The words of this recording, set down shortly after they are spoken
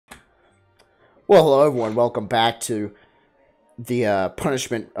Well, hello everyone. Welcome back to the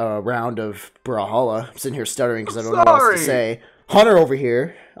punishment round of Brawlhalla. I'm sitting here stuttering because I don't know what else to say. Hunter over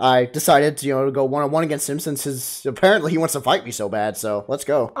here, I decided to go one-on-one against him since apparently he wants to fight me so bad. So let's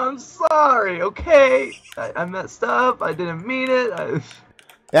go. I'm sorry. Okay, I messed up. I didn't mean it.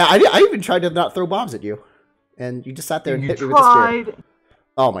 Yeah, I even tried to not throw bombs at you, and you just sat there and hit me with the spear.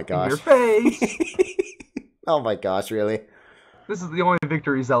 Oh my gosh! In your face. Oh my gosh! Really? This is the only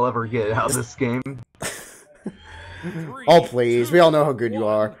victories I'll ever get out of this game. Oh please! We all know how good you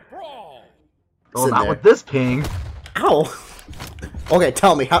are. Well, not with this ping. Ow! Okay,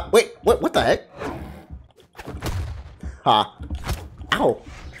 tell me how. Wait, what the heck? Ha! Ow!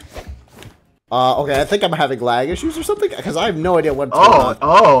 Okay, I think I'm having lag issues or something because I have no idea what's going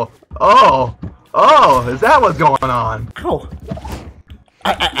on. Oh! Is that what's going on? Ow!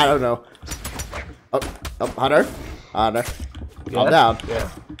 I don't know. Oh, Hunter. Calm down. Yeah.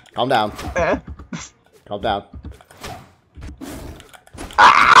 Calm down. Eh? Calm down.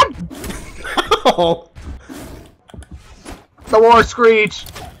 Ah! Oh! The war screech.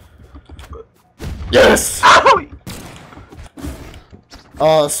 Yes! Ow!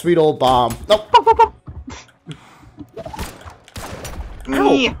 Oh, sweet old bomb. Nope. Ow.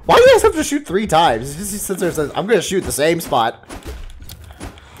 Why do you guys have to shoot 3 times? Since there's I'm gonna shoot the same spot.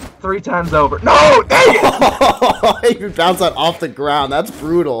 3 times over. No! Dang it! You bounce that off the ground. That's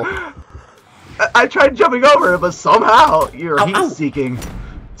brutal. I tried jumping over it, but somehow you're heat-seeking.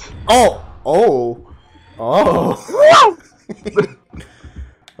 Oh.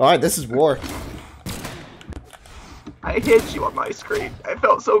 Alright, this is war. I hit you on my screen. I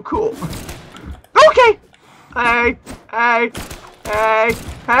felt so cool. Okay! Hey!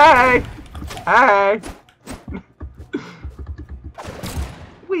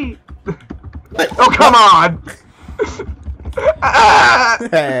 Wee! Oh, come on!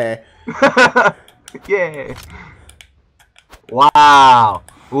 Hey. Yeah! Wow!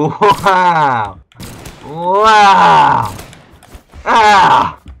 Wow!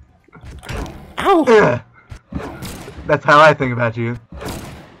 Ah! Ow! That's how I think about you.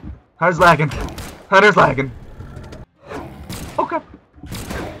 Hunter's lagging. Okay.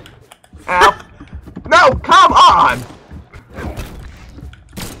 Ow. No, come on!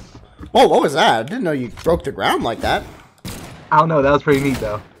 Oh, what was that? I didn't know you broke the ground like that. I don't know, that was pretty neat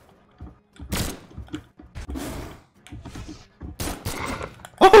though.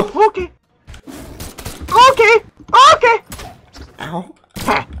 Oh, okay. Ow.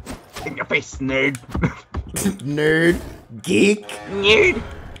 Ha! In your face, nerd. Nerd. Geek. Nerd.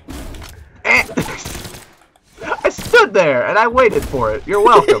 I stood there and I waited for it. You're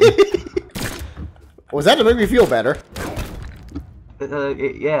welcome. Was that to make me feel better?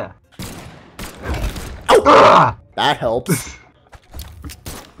 Yeah. Ow! That helps.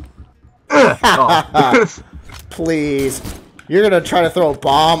 Oh. Please. You're gonna try to throw a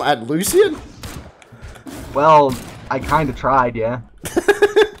bomb at Lucian? Well, I kinda tried, yeah.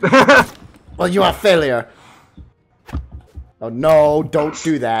 Well, you are a failure. Oh no, don't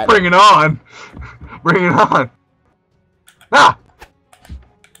do that. Bring it on! Bring it on! Ah!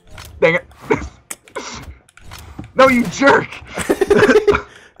 Dang it. No, you jerk!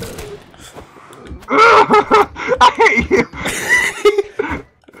 I hate you!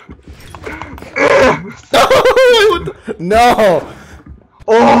 No!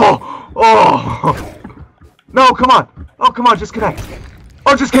 Oh! No, come on! Oh, come on, just connect!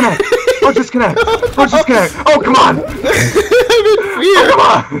 Oh, just connect! Oh, just connect! Oh, just connect! Oh, come on! I'm in fear! Oh, come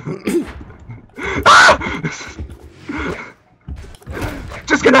on! Ah!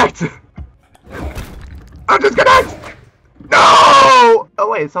 Just connect! Oh, just connect! No! Oh,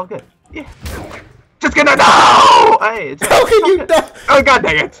 wait, it's all good. Yeah. Just connect! No! Hey, it's how can you not? Oh, god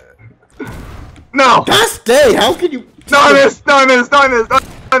dang it! No! Past day, how can you? No, I missed! No, I missed! No, I missed! No,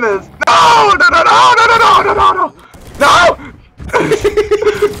 I missed! No! No! No! No! No! No! No! No! No! No!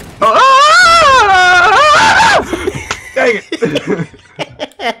 Dang it!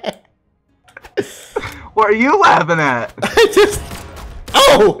 What are you laughing at? I just.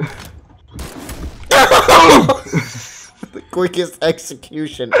 Oh! The quickest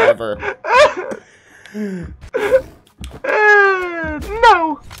execution ever. No!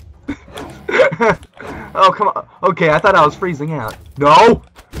 Oh, come on. Okay, I thought I was freezing out. No!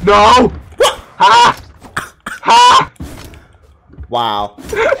 No! Ha! Ha! Wow.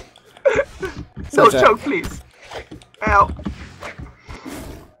 Don't choke, please. Ow.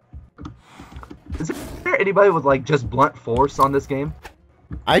 Is there anybody with, like, just blunt force on this game?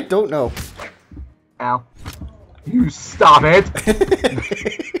 I don't know. Ow. You stop it!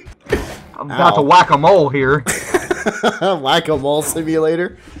 I'm about to whack-a-mole here. Whack-a-mole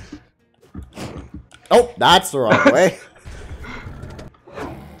simulator. Oh, that's the wrong way.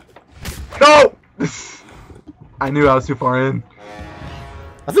 No! I knew I was too far in.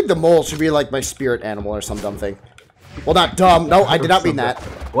 I think the mole should be like my spirit animal or some dumb thing. Well, not dumb. No, I did not mean that.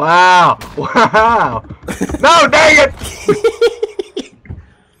 Wow! Wow! No, dang it!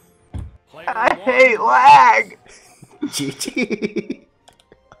 I hate lag! GG.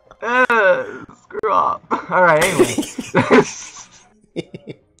 Screw up. Alright, anyway.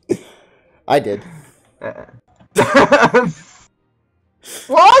 I did.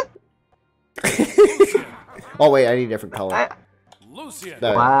 What? Oh, wait, I need a different color.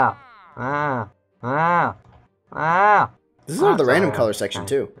 Wow. Wow. Wow. Wow. This is under the random color section,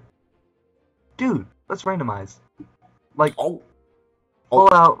 too. Dude, let's randomize. Like, oh.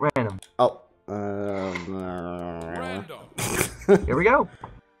 Full out random. Oh. Here we go.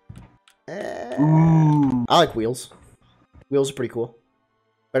 Ooh. I like wheels. Wheels are pretty cool.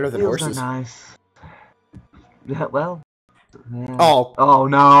 Better than Wheels horses. Are nice. Yeah, well. Yeah. Oh. Oh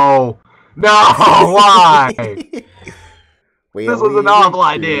no. No, why? This was an awful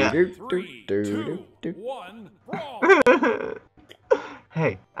idea. 3, 2, 1, brawl.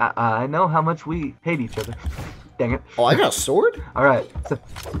 Hey, I know how much we hate each other. Dang it. Oh, I got a sword? Alright. So,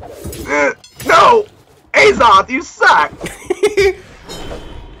 no! Azoth, you suck!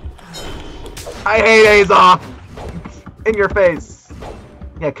 I hate Azoth! In your face.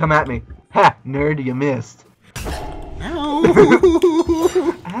 Yeah, come at me. Ha! Nerd, you missed. Ow.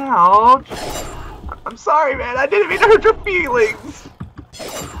 Ouch! I'm sorry, man. I didn't mean to hurt your feelings.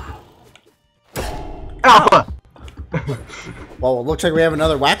 Alpha! Well, it looks like we have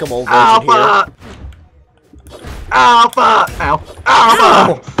another whack-a-mole version Alpha! here. Alpha! Ow! Alpha!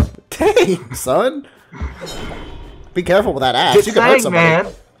 Ow! Dang, son. Be careful with that axe. Just You can hurt saying, somebody. man.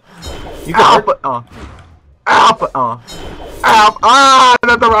 You can Alpha! hurt... Alpha! Alpha! Ah!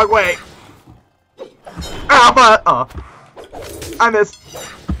 That's the wrong way! Alpha! I missed.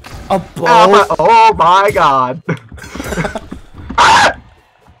 A bow? Alpha! Oh my god! Ah!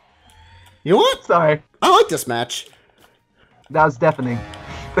 You know what? Sorry. I like this match. That was deafening.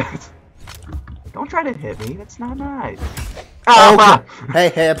 Don't try to hit me. That's not nice. Oh, Alpha!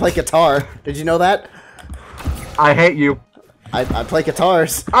 hey, I play guitar. Did you know that? I hate you. I play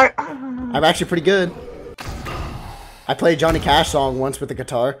guitars. I'm actually pretty good. I played a Johnny Cash song once with a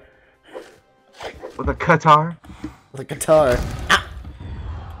guitar. With a guitar? With a guitar.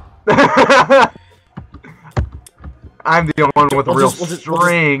 I'm the one with the real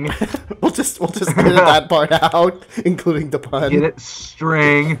string. We'll just edit that part out, including the pun. Get it?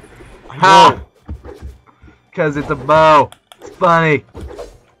 String. Ha! Because it's a bow. It's funny.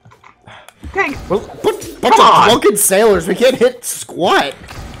 Dang it. Bunch of drunken sailors. We can't hit squat.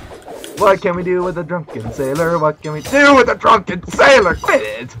 What can we do with a drunken sailor? What can we do with a drunken sailor? Quit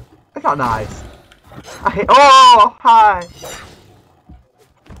it. That's not nice. Oh, hi.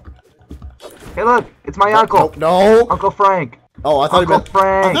 Hey, look. It's my uncle. No. Uncle Frank. Oh, I thought Uncle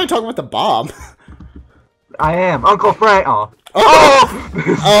Frank. I thought you were talking about the bomb. I am. Uncle Frank. Oh.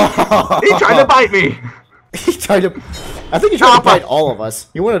 Oh! He tried to bite me. He tried to... I think he tried to bite all of us.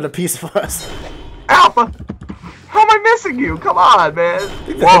 He wanted a piece of us. Alpha. How am I missing you? Come on, man.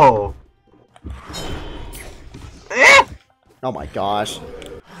 Whoa. Oh my gosh.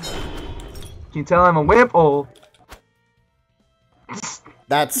 Can you tell I'm a wimp? Oh.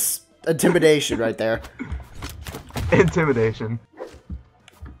 That's intimidation right there. Intimidation.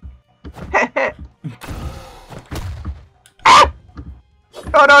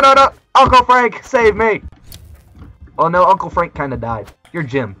 No. Uncle Frank, save me. Oh no, Uncle Frank kind of died. You're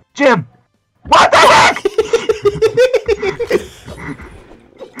Jim. Jim! What the heck?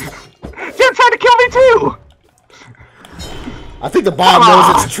 Jim tried to kill me too! I think the bomb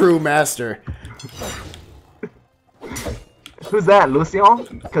knows its true master. Who's that,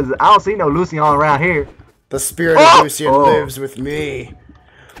 Lucien? Because I don't see no Lucien around here. The spirit of Lucien lives with me.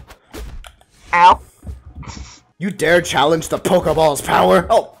 Ow. You dare challenge the Pokeball's power?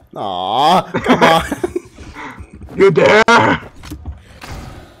 Oh, aw, come on. You dare? I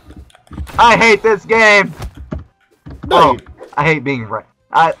hate this game. No, I hate being right.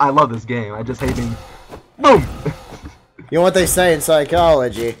 I love this game. I just hate being... Boom! You know what they say in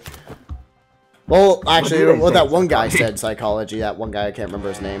psychology? Well, actually, what that one guy said in psychology, that one guy, I can't remember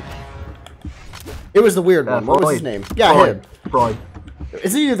his name. It was the weird one. What was his name? Yeah, him. Freud.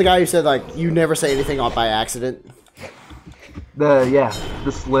 Isn't he the guy who said, like, you never say anything by accident? The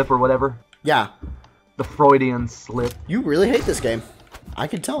slip or whatever. Yeah. The Freudian slip. You really hate this game. I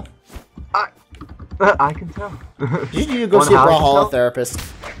can tell. I can tell. You need to go see a Brawlhalla therapist.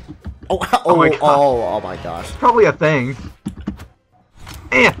 Oh my gosh. Probably a thing.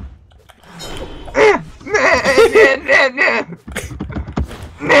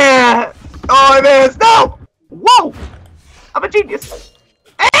 Nah. Oh, I missed. No. Whoa. I'm a genius.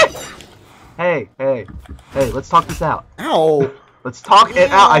 Hey. Let's talk this out. Ow. Let's talk it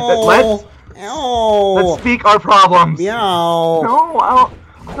out. Let's speak our problems. Meow. No, I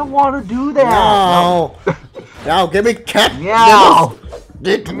don't want to do that. Meow. Now give me cat. Meow.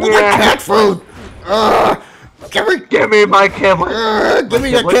 Give me cat food. Give me my kibble. Give me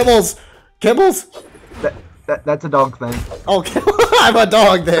your kibbles. Kibbles. That's a dog thing. Okay, I'm a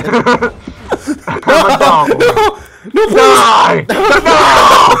dog then. I'm a dog. No, Die! No!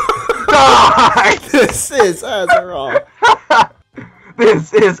 Die! This is Azeroth.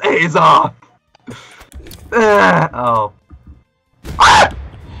 This is Azoth. Oh.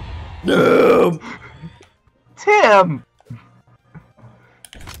 No. Tim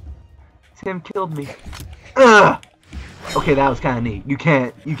killed me. Okay, that was kind of neat. You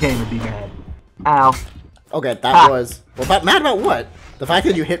can't even be mad. Ow. Okay, that was... Well, mad about what? The fact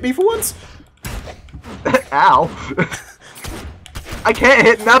that you hit me for once? Ow. I can't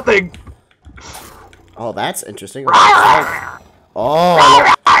hit nothing. Oh, that's interesting. Oh.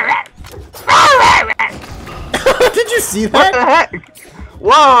 Did you see that? What the heck?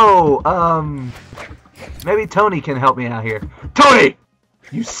 Whoa. Maybe Tony can help me out here. Tony!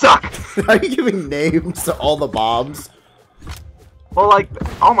 You suck! Are you giving names to all the bombs? Well, like,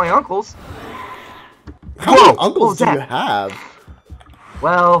 all my uncles. How many uncles do you have?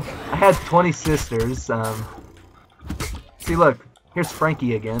 Well, I had 20 sisters. See, look. Here's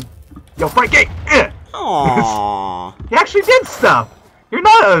Frankie again. Yo, Frankie! Aww. He actually did stuff! You're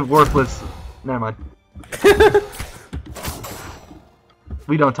not a worthless... Never mind.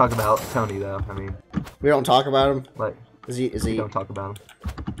 We don't talk about Tony, though. I mean... We don't talk about him? Like... Is he... We don't talk about him.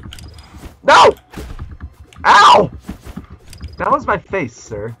 No! Ow! That was my face,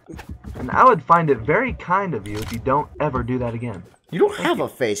 sir. And I would find it very kind of you if you don't ever do that again. You don't have a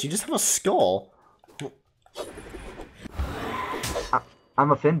face, you just have a skull.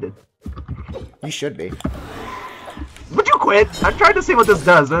 I'm offended. You should be. Would you quit? I'm trying to see what this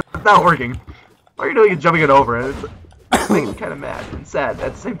does, but it's not working. All you're doing is jumping it over, and it makes me kind of mad and sad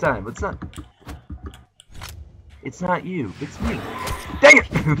at the same time. But it's not... It's not you. It's me. Dang it!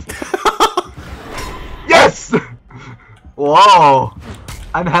 Yes! Whoa!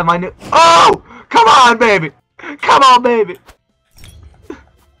 I have my new... Oh! Come on, baby! Come on, baby!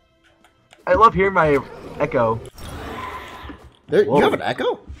 I love hearing my echo. You have an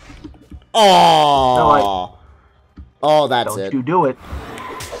echo? Oh! No, oh, that's it. Don't you do it.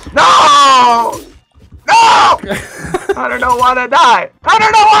 No! No! Hunter don't want to die!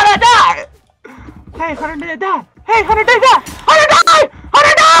 Hunter don't want to die! Hey, Hunter didn't die! Hey, Hunter didn't die! Hunter died!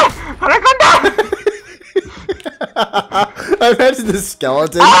 Hunter died! Hunter gonna die! I imagine the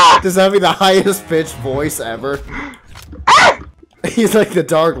skeleton just having the highest pitched voice ever. He's like the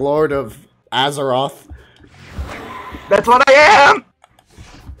Dark Lord of Azeroth. That's what I am!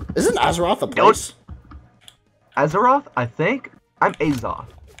 Isn't Azeroth a place? Azeroth? I think? I'm Azoth.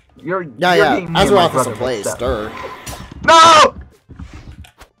 You're Azeroth is a place, stir. No!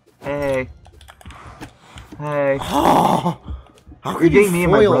 Hey. Hey. Oh, how You're can you getting me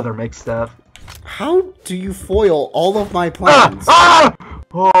and my brother mixed up. How do you foil all of my plans? Oh.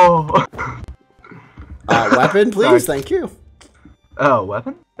 Weapon, please, thank you. Oh,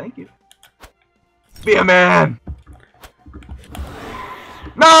 weapon? Thank you. Be a man!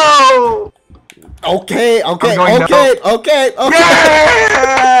 No! Okay. Yeah!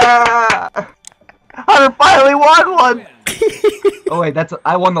 Hunter finally won one! Oh wait,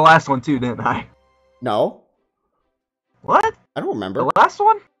 I won the last one too, didn't I? No. What? I don't remember. The last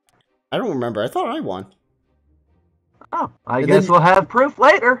one? I don't remember. I thought I won. Oh, I guess we'll have proof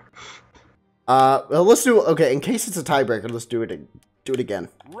later. Well, let's do... Okay, in case it's a tiebreaker, let's do it again.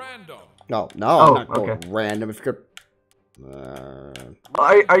 Random. No, I'm not going random. If you could...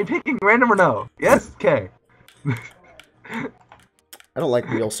 Are you picking random or no? Yes? Okay. I don't like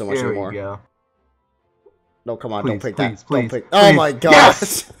wheels so much anymore. There we go. No, come on, please, don't pick please, that. Please, don't pick... please. Oh my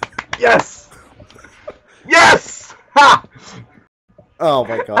gosh! Yes! Yes! Ha! Oh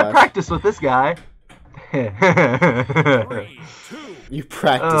my gosh. I practiced with this guy. 3, 2. You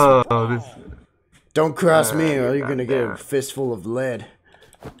practice. Oh, this... Don't cross me or you're gonna get a fistful of lead.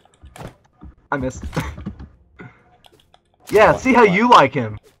 I missed. Yeah, see how you like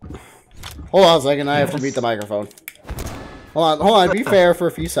him. Hold on a second, I have to beat the microphone. Hold on, be fair for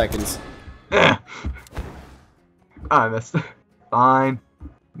a few seconds. I missed. Fine.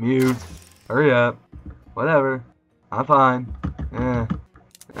 Mute. Hurry up. Whatever. I'm fine.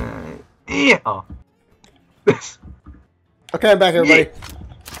 Yeah. Oh. Okay, I'm back, everybody.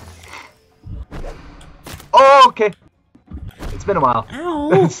 Oh, okay. It's been a while.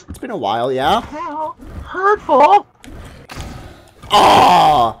 Ow. It's been a while, yeah. Ow. Hurtful.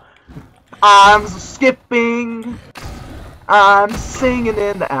 Oh! I'm skipping. I'm singing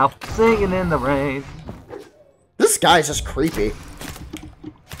in the Alps, singing in the rain. This guy's just creepy.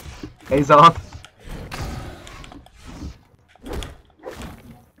 He's off.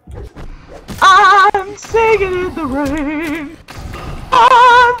 I'm singing in the rain.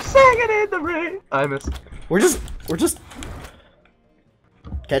 I'm singing in the rain. I missed. We're just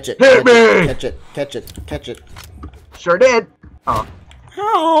catch it. Hit me! Catch it. Catch it. Catch it. Sure did. Oh.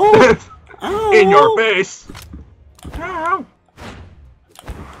 Ow! Ow! In your face. Ow.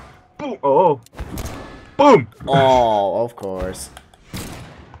 Boom. Oh. Boom. Oh, of course.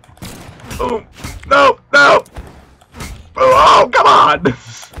 Boom. No. No. Oh, come on.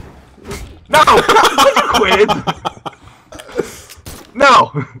 No. Would you quit?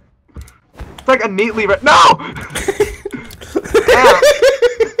 No. It's like a neatly no.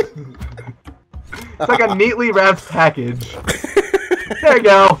 It's like a neatly wrapped package. There you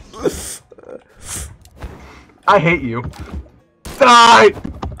go. I hate you. Die!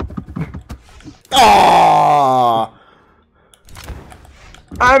 Aww!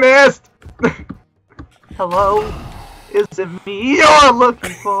 I missed! Hello? Is it me you're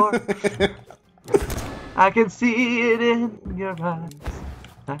looking for? I can see it in your eyes.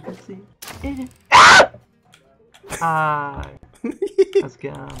 I can see it in... Ah! Hi. Let's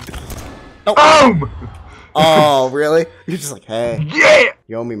go. Oh. Boom! Oh, really? You're just like, hey, Yeah!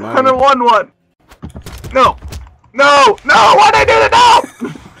 you owe me money. 101. No! No! No! Why'd I do that? No!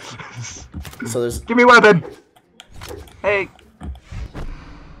 So there's... Give me weapon! Hey.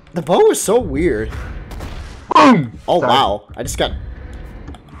 The bow is so weird. Boom! Oh, Sorry. wow. I just got...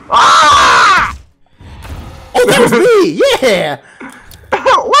 Ah! Oh, that was me! Yeah!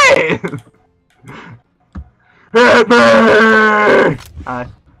 Wait! Hit me! Hi.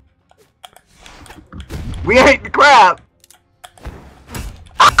 We ate the crap!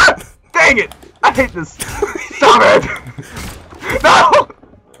 Ah! Dang it! I hate this. Stop it! No!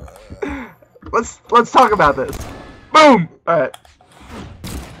 Let's talk about this. Boom! Alright.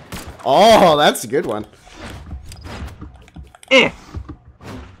 Oh, that's a good one. Eh.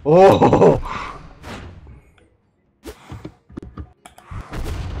 Oh!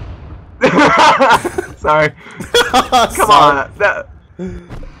 Sorry. Come on. That...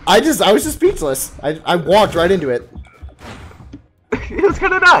 I was just speechless. I walked right into it. It was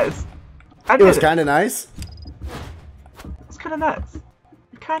kind of nice. It was kind of nice. It's kind of nice.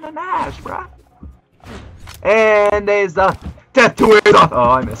 Kind of nice, bro. And there's the death to his off. Oh,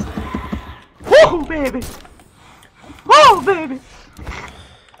 I missed. Woo, baby. Woo, baby.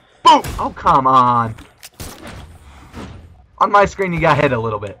 Boom. Oh, come on. On my screen, you got hit a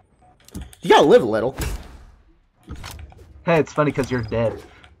little bit. You gotta live a little. Hey, it's funny because you're dead.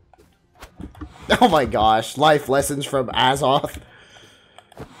 Oh my gosh. Life lessons from Azoth.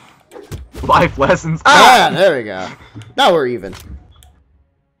 Life lessons. Ah, there we go. Now we're even.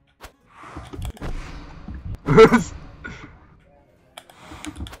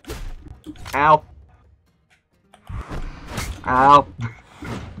 Ow. Ow.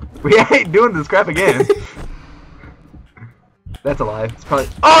 We ain't doing this crap again. That's a lie. It's probably...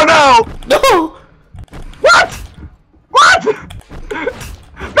 Oh no! No! What? What?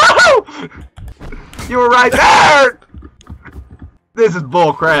 No! You were right there! This is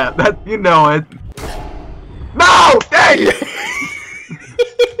bull crap. That, you know it. No! Dang it!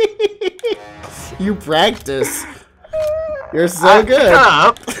 You practice. You're so good. Shut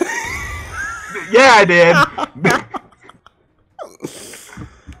up. Yeah, I did.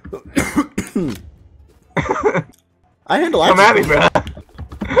 I handle Come at me, axes. bro.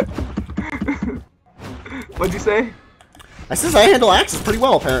 What'd you say? I says I handle axes pretty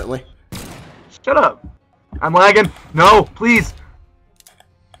well, apparently. Shut up. I'm lagging. No, please.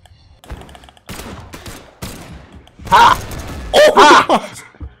 Ha! Oh! Ha!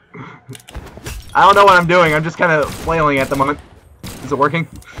 I don't know what I'm doing. I'm just kind of flailing at the moment. Is it working?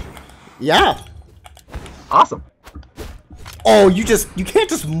 Yeah. Awesome. Oh, you can't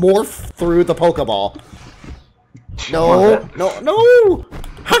just morph through the Pokeball. No, no, no!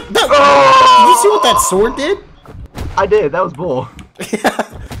 How, that, Did you see what that sword did? I did. That was bull. Yeah.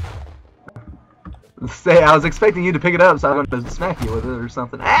 Say, I was expecting you to pick it up, so I'm going to smack you with it or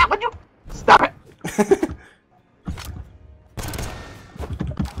something. Ah, would you? Stop it!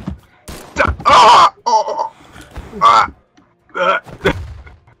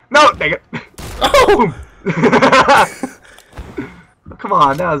 No, dang it! Oh! Come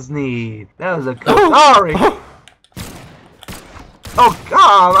on, that was neat. That was a cool story. Oh God!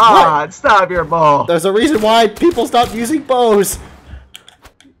 Come on, stop your ball. There's a reason why people stopped using bows.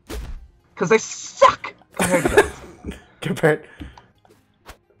 Because they suck. Compared.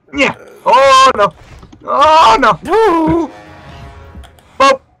 Yeah. Oh no. Oh no. No.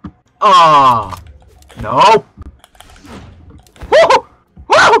 Boop. Ah. No. Woo!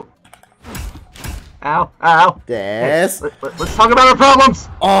 Woo! Ow! Ow! Yes. Hey, let's talk about our problems.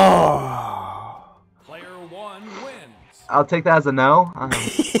 Oh. Player 1 wins. I'll take that as a no.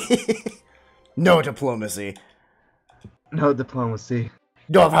 No diplomacy. No diplomacy.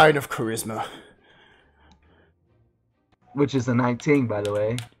 Don't have high enough charisma. Which is a 19, by the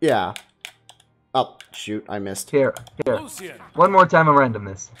way. Yeah. Oh, shoot, I missed. Here. Lucian. One more time of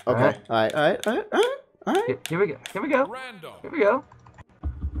randomness. Okay. Alright. Here we go. Randall. Here we go.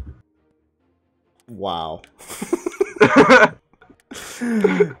 Wow.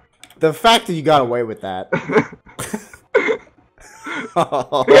 The fact that you got away with that.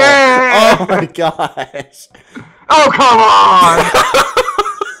 Oh, Yeah! oh my gosh. Oh, come on!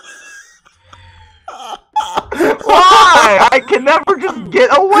 Why? I can never just get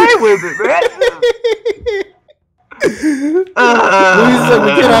away with it, man. Who said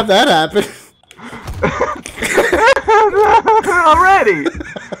we can't have that happen? Already.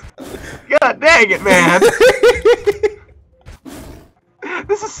 God dang it, man.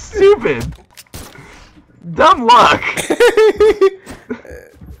 This is stupid. Dumb luck.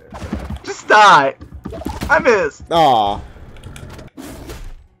 Just die. I missed. Aw.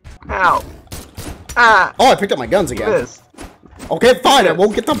 Ow. Ah. Oh, I picked up my guns again. Missed. Okay, fine, I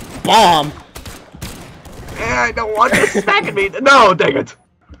won't get the bomb. I don't want you smacking me. No, dang it.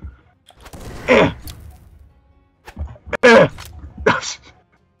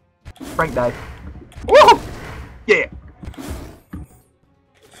 Frank died. Woo! Yeah.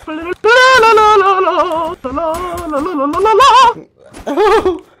 Oh.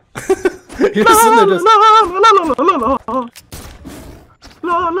 You're just sitting there just...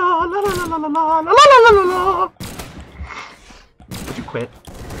 Did you quit,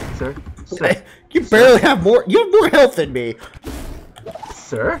 sir? Hey, you barely have more... You have more health than me.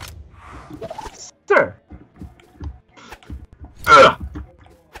 Sir? Sir? Ugh.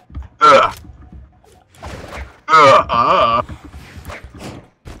 Ugh.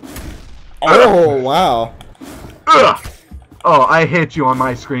 Oh, wow. Ugh. Oh, I hit you on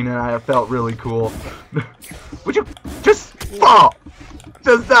my screen and I felt really cool. Would you just fall?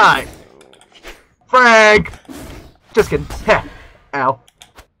 Just die. Frank! Just kidding. Heh. Ow.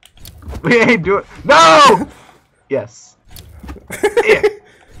 We ain't doing... No! Yes. Yeah.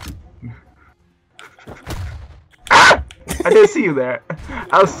 Ah! I didn't see you there.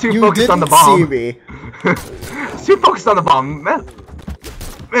 I was too focused on the bomb. You didn't see me. Too focused on the bomb. Man.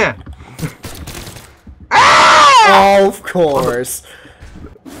 Man. Oh, of course.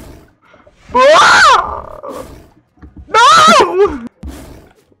 No!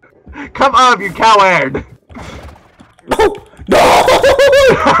 Come up, you coward! No! No!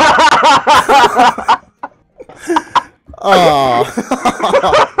 Oh.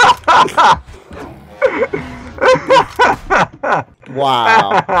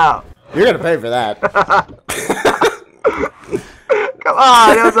 Wow. You're gonna pay for that. Come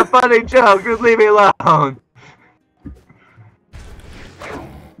on, it was a funny joke. Just leave me alone.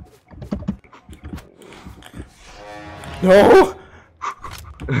 No!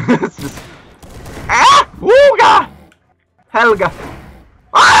 It's just... Ah! Wooga! Helga!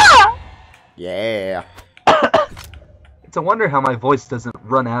 Ah! Yeah. It's a wonder how my voice doesn't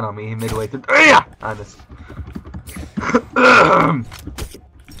run out on me midway through. Yeah! I missed.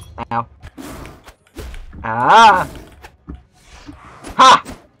 Ow. Ah! Ha!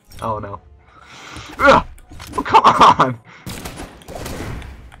 Oh no. Ugh. Oh, come on!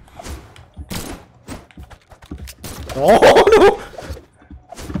 Oh no!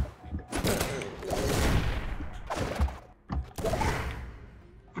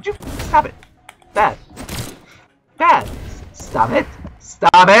 Would you stop it? Bad. Bad. Stop it.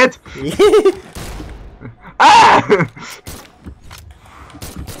 Stop it! Ah!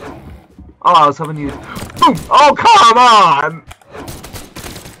 Oh, I was hoping you... Boom! Oh, come on!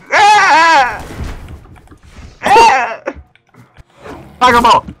 Ah! Ah!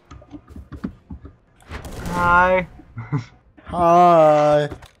 Fireball! Hi. Hi.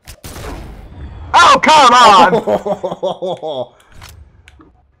 Oh, come on!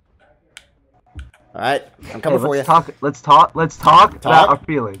 Alright, I'm coming for you. Let's talk about our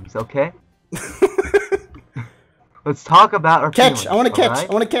feelings, okay? Let's talk about our feelings. I want to catch. Right?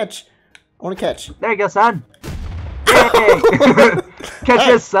 I want to catch. I want to catch. There you go, son. Yay! Catch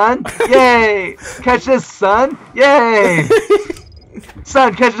this, son. Yay! Catch this, son. Yay!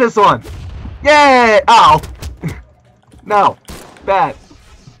 Son, catch this one. Yay! Oh. No. Bad.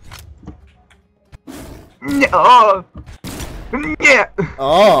 Oh. Yeah.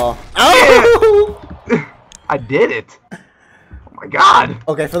 Oh. Oh. I did it. Oh my god.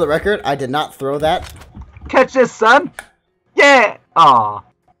 Okay, for the record, I did not throw that. Catch this, son. Yeah. Aw.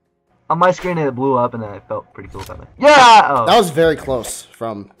 On my screen, it blew up, and then I felt pretty cool about it. Yeah. Oh. That was very close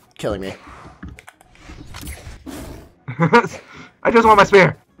from killing me. I just want my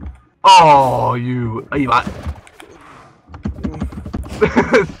spear. Oh, you.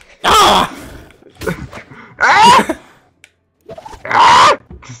 Ah! Ah! Ah!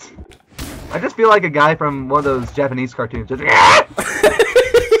 I just feel like a guy from one of those Japanese cartoons. Just,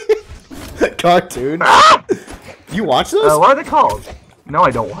 Cartoon? ah! You watch those? What are they called? No,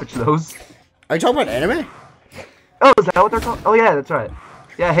 I don't watch those. Are you talking about anime? Oh, is that what they're called? Oh, yeah, that's right.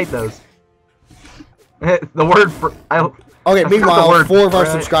 Yeah, I hate those. The word for... Okay, meanwhile, 4 of our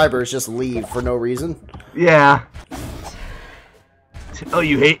right? subscribers just leave for no reason. Yeah. Oh,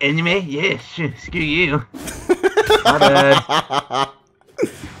 you hate anime? Yeah, sure, screw you. My bad.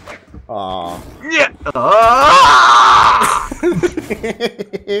 Aww. Yeah. Ah!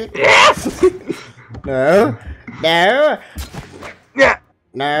 Yeah. No. No. Yeah.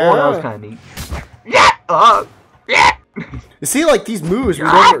 No. Oh, that was kind of neat. Yeah. Yeah. You see, like, these moves we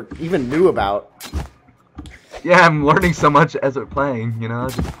never even knew about. Yeah, I'm learning so much as we're playing, you know?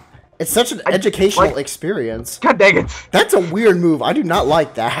 It's such an educational experience. God dang it. That's a weird move. I do not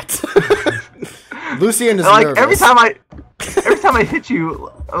like that. Lucian is like, nervous. every time I hit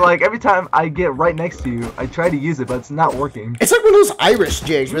you, like, every time I get right next to you, I try to use it, but it's not working. It's like one of those Irish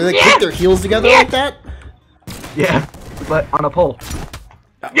jigs where they kick their heels together like that. Yeah, but on a pole.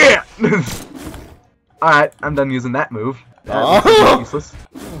 Yeah! Alright, I'm done using that move. That was useless.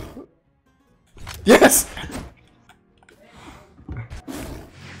 Yes!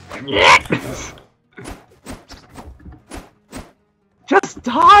 Just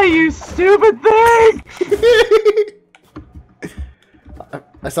die, you stupid thing!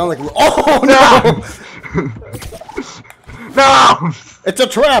 I sound like... Oh, no! No! It's a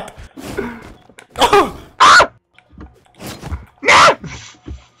trap! Oh!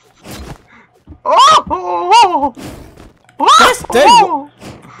 Oh! That's dead!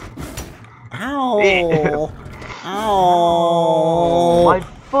 Ow! Yeah. Ow! My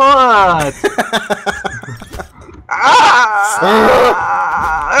foot! Ah!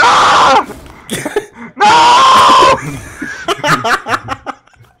 No!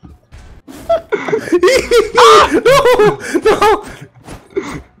 No!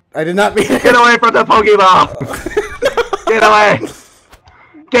 I did not mean it. Get away from the Pokeball! Get away!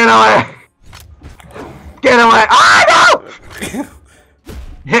 Get away! Get away! Ah, no!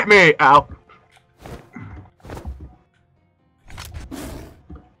 Hit me! Ow.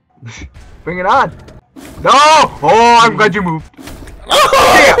 Bring it on! No! Oh, I'm glad you moved.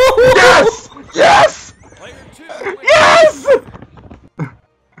 Yeah. Yes! Yes! Player 2 wins. Yes!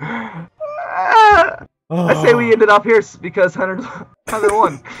 I say we ended up here because Hunter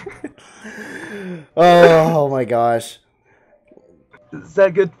won. Oh my gosh. Is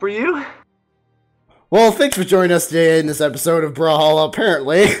that good for you? Well, thanks for joining us today in this episode of Brawlhalla.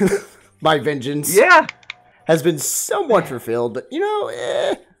 Apparently, my vengeance has been somewhat fulfilled, but you know,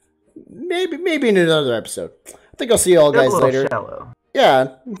 maybe in another episode. I think I'll see you all guys later. Shallow.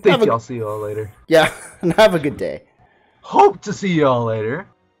 Yeah. I'll see you all later. Yeah, and have a good day. Hope to see you all later.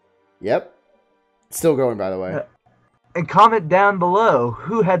 Yep. Still going, by the way. And comment down below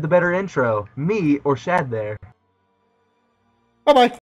who had the better intro, me or Shad there. Bye-bye.